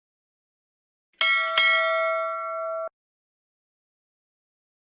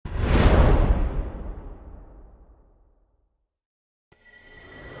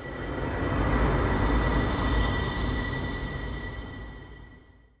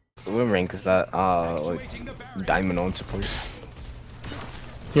What rank is that? Like diamond on support.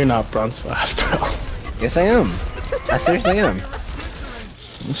 You're not bronze 5, bro. Yes, I am. I seriously am.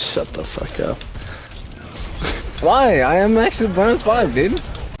 Shut the fuck up. Why? I am actually bronze 5, dude.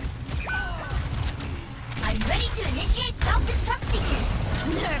 I'm ready to initiate self-destruct sequence.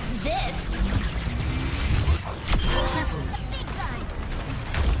 Nerf this.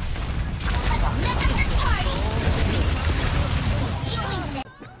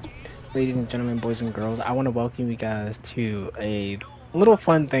 Ladies and gentlemen, boys and girls, I want to welcome you guys to a little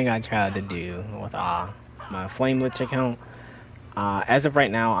fun thing I tried to do with my Flamelich account. As of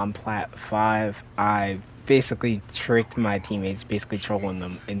right now, I'm plat 5. I basically tricked my teammates, basically trolling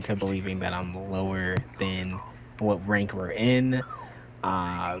them into believing that I'm lower than what rank we're in.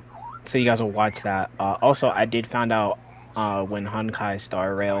 So you guys will watch that. Also, I did find out when Honkai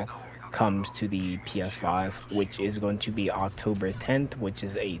Star Rail comes to the PS5, which is going to be October 10th, which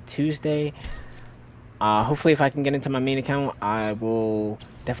is a Tuesday. Hopefully, if I can get into my main account, I will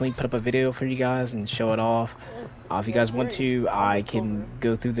definitely put up a video for you guys and show it off. If you guys want to, I can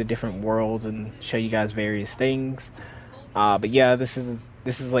go through the different worlds and show you guys various things. But yeah, this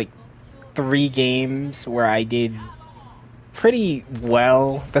is like 3 games where I did pretty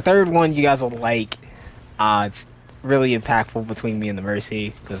well. The third one you guys will like. It's really impactful between me and the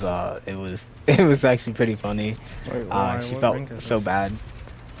Mercy because it was actually pretty funny. She felt so bad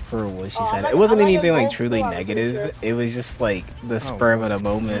for what she said. It wasn't anything like truly negative. It was just like the spur of the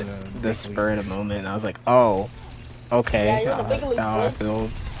moment. The spur of the moment. And I was like, oh, okay. Now I feel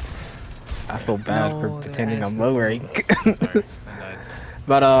bad for pretending I'm low rank.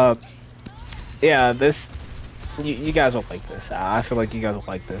 But yeah, this you guys will like this. I feel like you guys will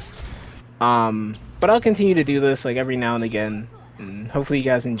like this. But I'll continue to do this like every now and again, and hopefully you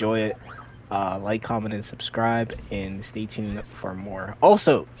guys enjoy it. Like, comment, and subscribe, and stay tuned for more.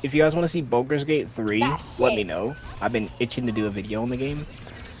 Also, if you guys want to see Baldur's Gate 3, let me know. I've been itching to do a video on the game,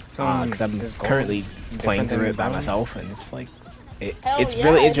 because I'm currently playing through it by myself, and it's like, it's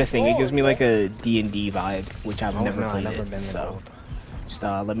really interesting. It gives me like a D&D vibe, which I've never played it, so just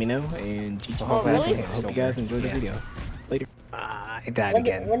let me know, and GG. Hope you guys enjoy the video. Later. I died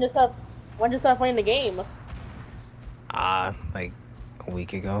again. When did you start playing the game? Like a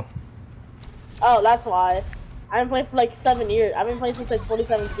week ago. Oh, that's why. I've been playing for like 7 years. I've been playing since like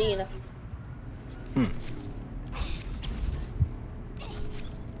 2017.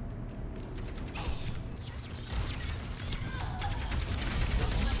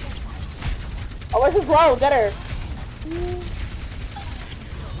 Oh, where's this low? Get her.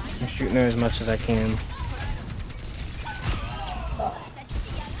 I'm shooting her as much as I can.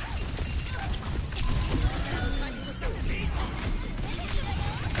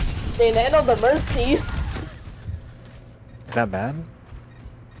 They nailed the Mercy. Is that bad?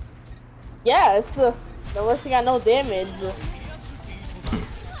 Yes. The Mercy got no damage.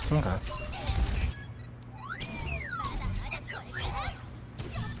 Okay.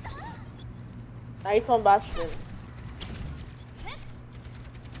 Nice one, Bastion.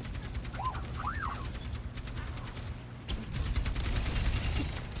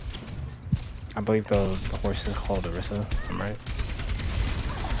 I believe the horse is called Orisa, am I right?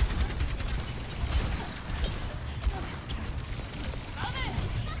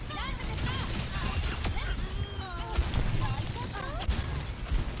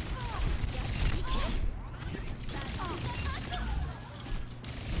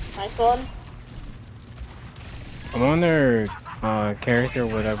 Nice one. I'm on their character,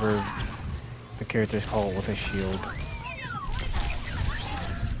 whatever the character's called, with a shield.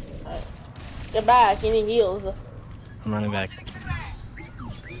 Get back, you need heals. I'm running back.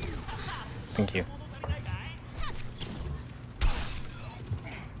 Thank you.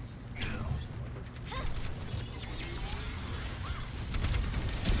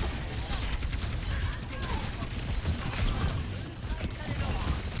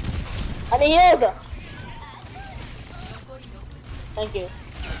 I need heals. Thank you.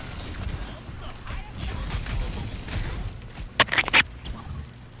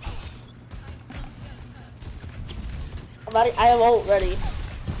 I have ult ready.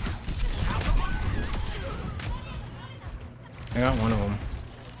 I got one of them.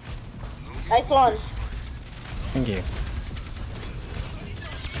 Nice one. Thank you.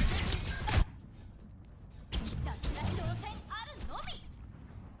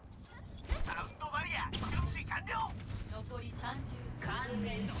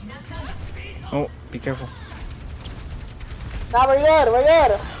 Oh, be careful. Now we're good, we're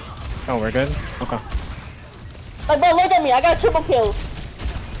good. Oh, we're good? Okay. Like, bro, look at me, I got triple kills.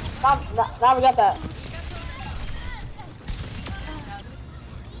 Now we got that.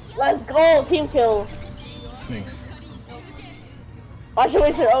 Let's go, team kill. Thanks. Why should we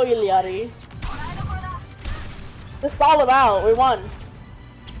waste your Iliari? Just stall him out. We won.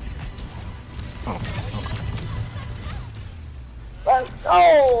 Oh, okay. Let's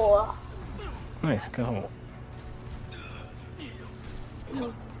go. Nice, go.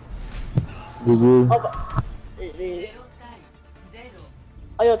 Boo-boo.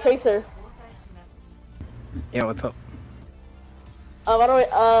 Oh, yo, Tracer. Yeah, what's up? By the way,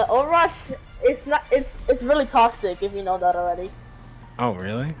 Overwatch, it's really toxic if you know that already. Oh,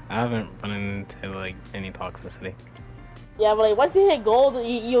 really? I haven't run into like any toxicity. Yeah, but like once you hit gold,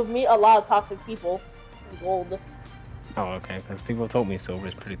 you meet a lot of toxic people. In gold. Oh, okay, because people told me silver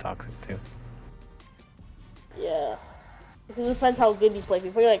is pretty toxic too. Yeah. It depends how good you play. If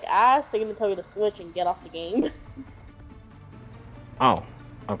you play like ass, they're gonna tell you to switch and get off the game. Oh,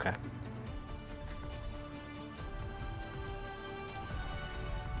 okay.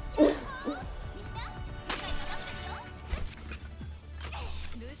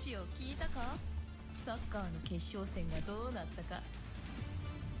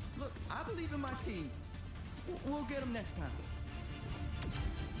 Look, I believe in my team. We'll get them next time.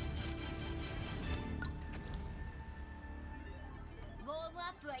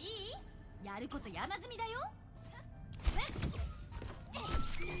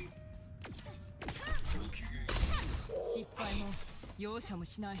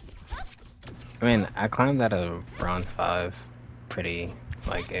 I mean, I climbed out of bronze 5 pretty,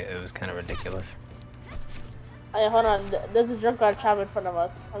 like, it was kind of ridiculous. Hey, hold on. There's a junkyard trap in front of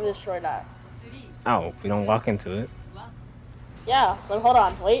us. I'm gonna destroy that. Oh, we don't walk into it? Yeah, but hold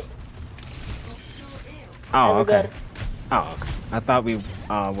on. Wait. Oh, we're okay. good. Oh, okay. I thought we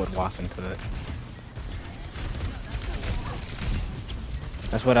would walk into it.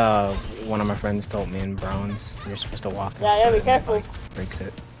 That's what one of my friends told me in bronze. You're supposed to walk into Yeah, it be and, careful. like, breaks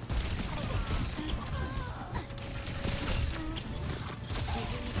it.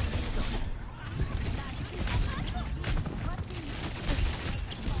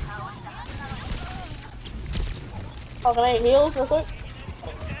 Oh, can I get heals real quick?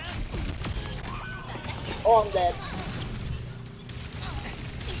 Oh, I'm dead.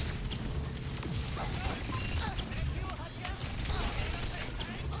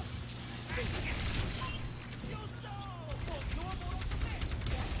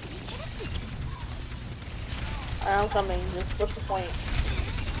 Alright, I'm coming. Just push the point.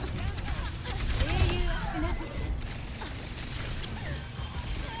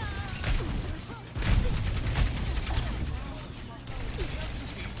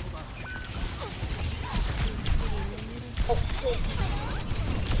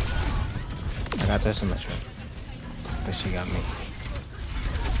 I got this in my shirt. But she got me.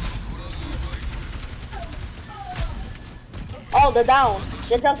 Oh, they're down.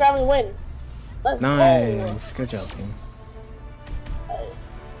 Get jump grab and win. Let's go. Nice. Good job, team.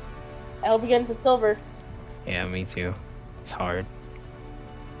 I hope we get into silver. Yeah, me too. It's hard.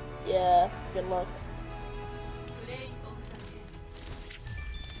 Yeah, good luck.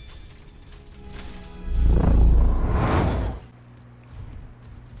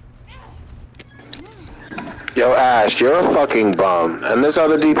 Yo, Ash, you're a fucking bum. And this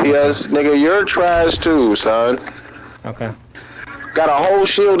other DPS, nigga, you're trash too, son. Okay. Got a whole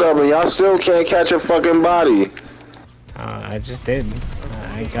shield up and y'all still can't catch a fucking body. I just did.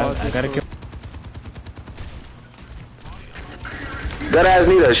 I gotta kill. That ass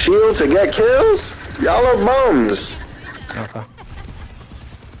need a shield to get kills? Y'all are bums. Okay.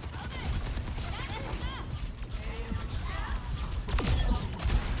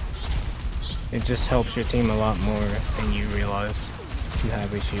 It just helps your team a lot more than you realize if you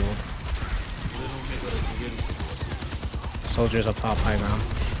have a shield. Soldiers up top, high ground.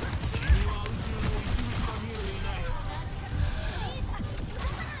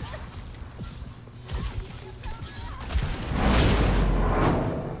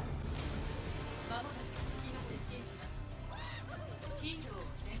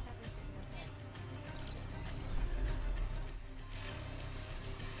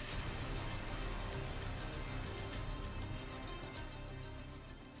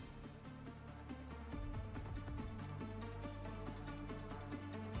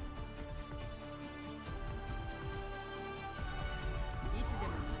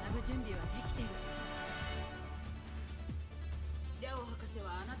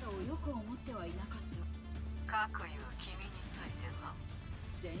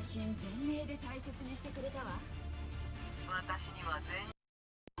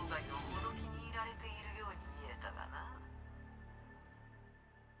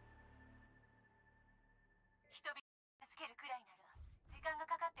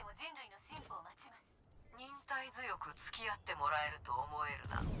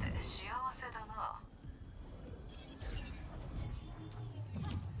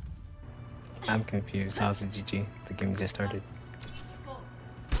 I'm confused. How's the GG? The game just started.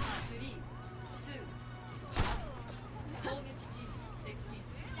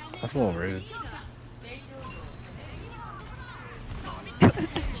 That's a little rude. It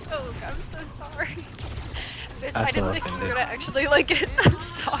was a joke. I'm so sorry. Bitch, I didn't think you were gonna actually like it. I'm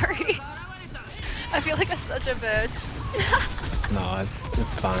sorry. I feel like I'm such a bitch. No,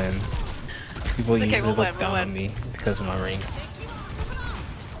 it's fine. People It's okay, usually we'll look down on me because of my rank.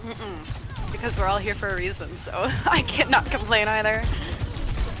 Because we're all here for a reason, so I cannot complain either.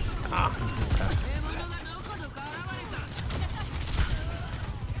 Ah, okay.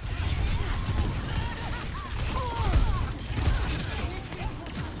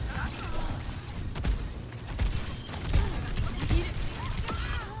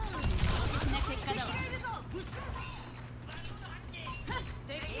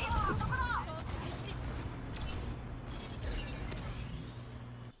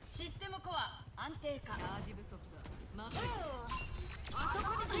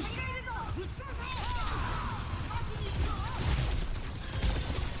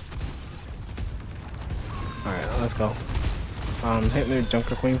 Alright, let's go. Hit the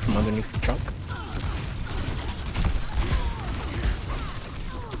Junker Queen from underneath the trunk.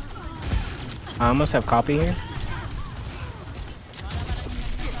 I must have copy here.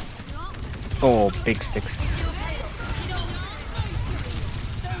 Oh, big sticks.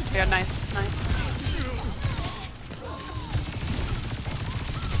 Yeah, nice, nice.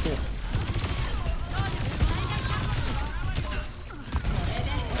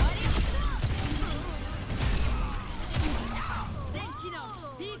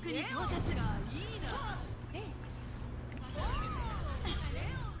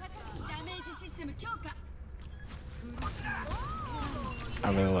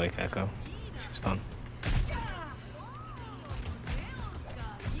 I really like Echo. She's fun.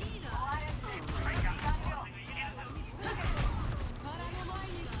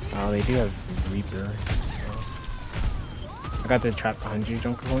 Oh, they do have Reaper. I got the trap behind you,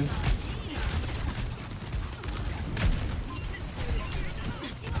 Junker Coin.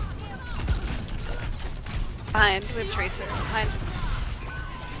 Behind, we have Tracer. Behind.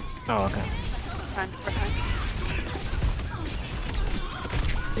 Oh, okay. Behind, behind.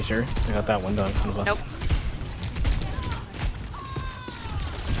 You sure? I got that window in front of us. Nope.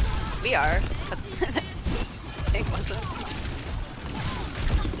 We are. But Hank wasn't.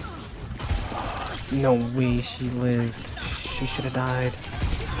 No way she lived. She should have died.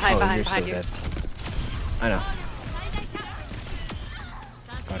 Behind, oh, behind, you're behind so you. dead. I know.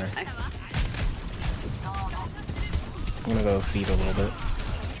 Got her. Nice. I'm gonna go feed a little bit.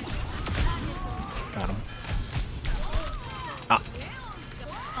 Got him. Ah.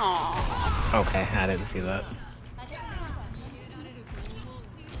 Aww. Okay, I didn't see that.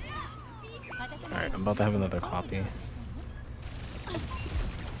 Alright, I'm about to have another copy.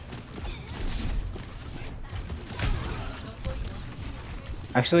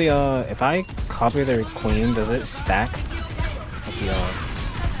 Actually, if I copy their queen, does it stack?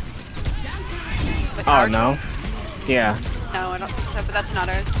 Oh, no? Yeah. No, I don't think so, but that's not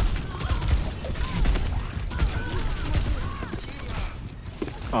ours.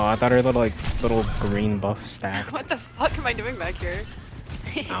 Oh, I thought her little green buff stack. What the fuck am I doing back here?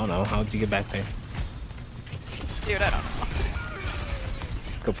 I don't know. How'd you get back there? Dude, I don't know.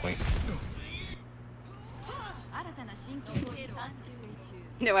 Good point.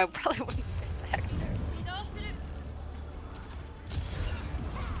 No, I probably wouldn't get back there.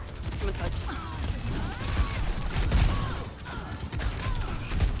 Someone touch.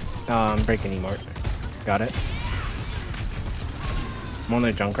 I'm breaking Emart. Got it. I'm on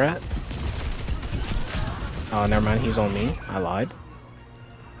the Junkrat. Oh, never mind. He's on me. I lied.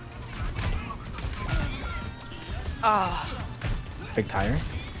 Oh. Big tire.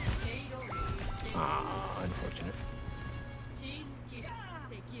 Ah, unfortunate.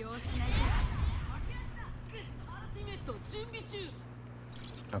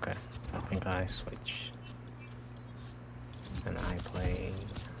 Okay, I think I switch. And I play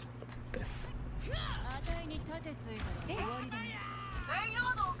this.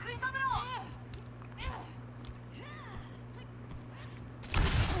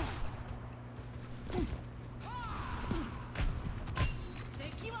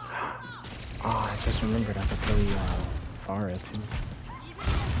 Oh, I just remembered I could play Farah too.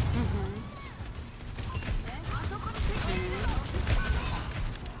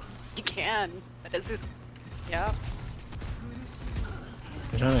 You can. That is. Yeah.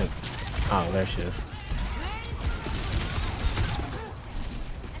 I'm trying to. Oh, there she is.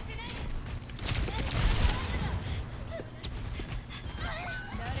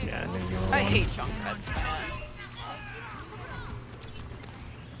 hate Junkrat's, man.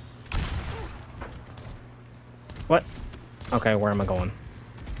 What? Okay, where am I going?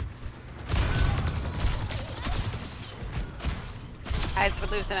 Guys, we're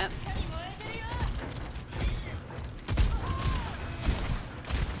losing it.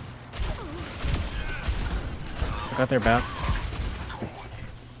 I got their back.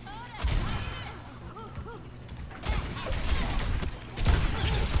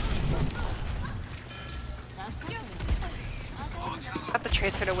 Got the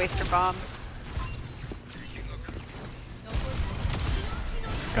Tracer to waste her bomb.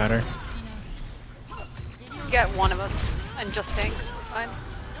 Got her. You got one of us, and just tank. Fine.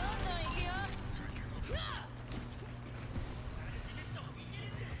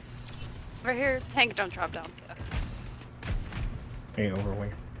 Over here, tank, don't drop down. Hey, over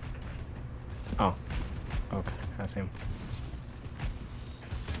where? Oh. Okay, I see him.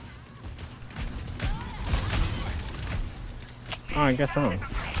 Oh, I guess wrong.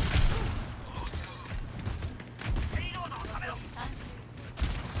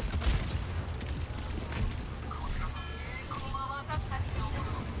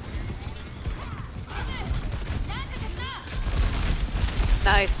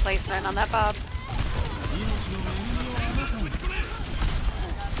 Nice placement on that Bob.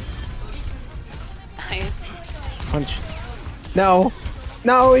 Nice. Punch. No!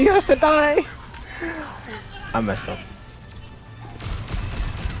 No, he has to die! I messed up.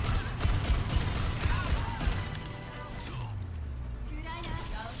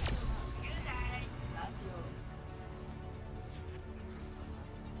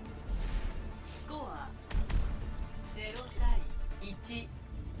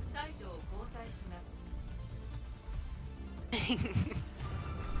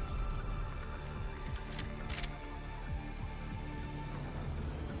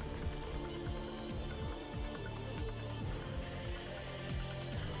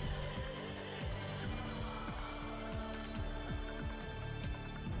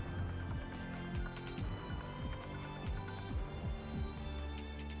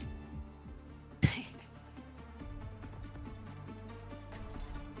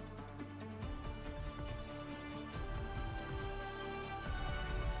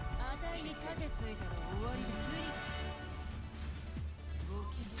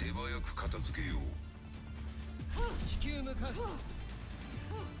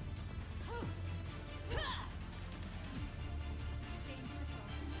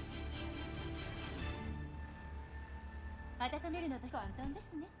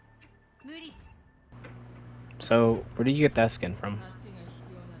 So, where did you get that skin from?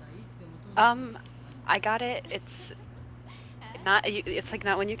 I got it. It's not. It's like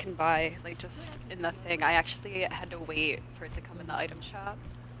not one you can buy. Like just in the thing. I actually had to wait for it to come in the item shop.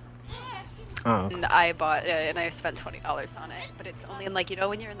 Oh, okay. And I bought it, and I spent $20 on it. But it's only in like, you know,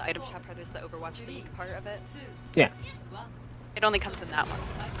 when you're in the item shop, where there's the Overwatch League part of it. Yeah. It only comes in that one.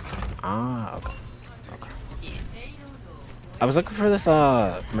 Ah, okay. Okay. Yeah. I was looking for this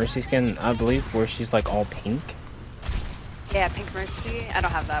Mercy skin, I believe, where she's like all pink. Yeah, Pink Mercy. I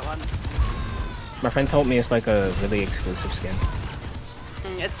don't have that one. My friend told me it's like a really exclusive skin.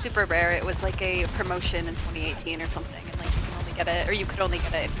 It's super rare. It was like a promotion in 2018 or something, and like you can only get it, or you could only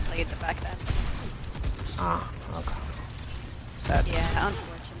get it if you played it back then. Ah, okay. Sad. Yeah,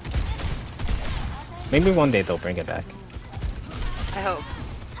 unfortunately. Maybe one day they'll bring it back. I hope.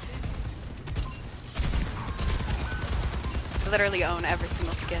 I literally own every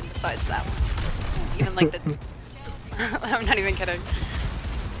single skin besides that one. Even like the... I'm not even kidding.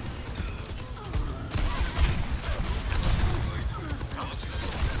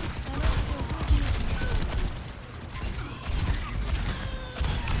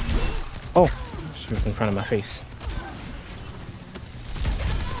 Oh! She was in front of my face.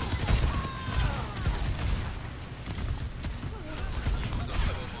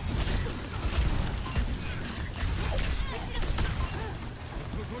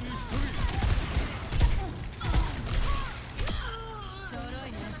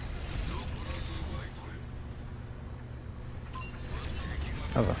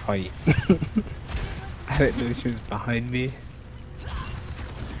 That was a fight. I didn't know she was behind me.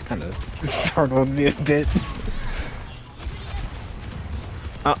 Kind of startled me a bit.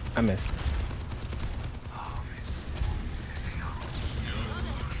 Oh, I missed.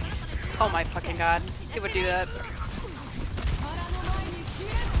 Oh my fucking god. It would do that.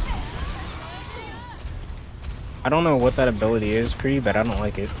 I don't know what that ability is, Kree, but I don't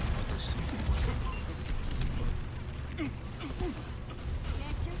like it.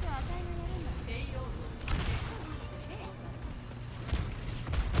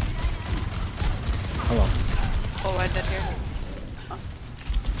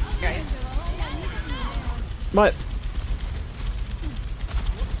 What?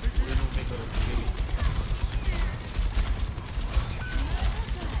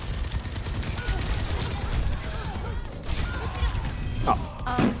 Oh.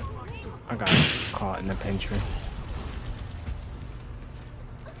 I got caught in the pantry.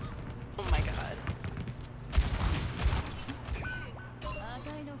 Oh my god.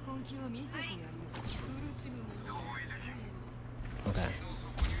 Okay.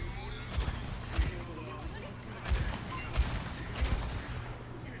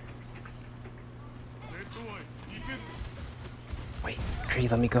 Wait, Tree,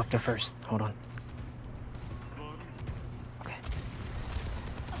 let me go up there first. Hold on. Okay.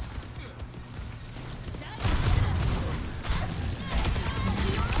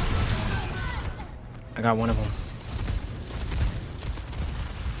 I got one of them.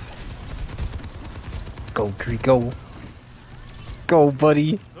 Go, Tree, go. Go,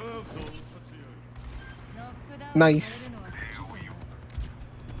 buddy. Nice.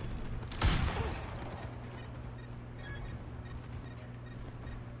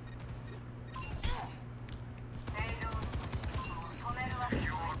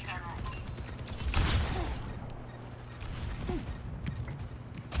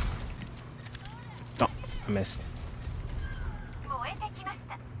 Oh, I missed.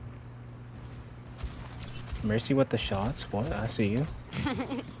 Mercy with the shots? What? I see you.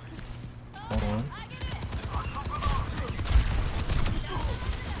 Hold on.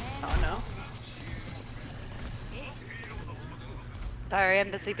 Oh no. Sorry, I'm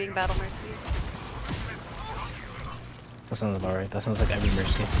busy being Battle Mercy. That sounds about right. That sounds like every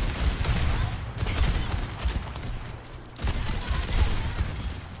Mercy.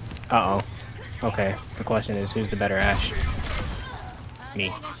 Uh-oh. Okay, the question is, who's the better Ashe? Me.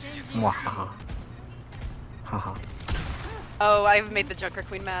 Mwahaha. Haha. Oh, I've made the Junker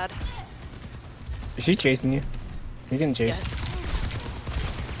Queen mad. Is she chasing you? You getting chased? Yes.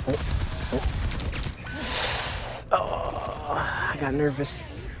 Oh. Oh. Oh, I got nervous.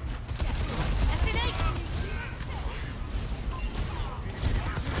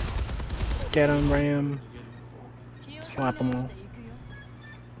 Get him, Ram. Slap them all.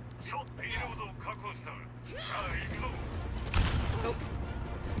 Nope.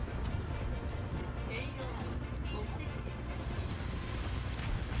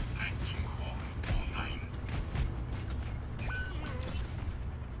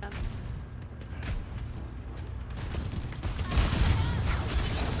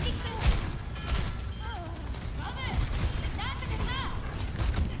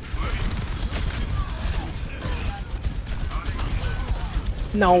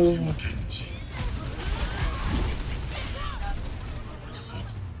 No.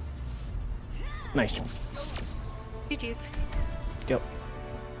 Nice. GG's. Yep.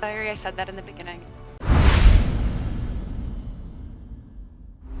 Sorry, I said that in the beginning.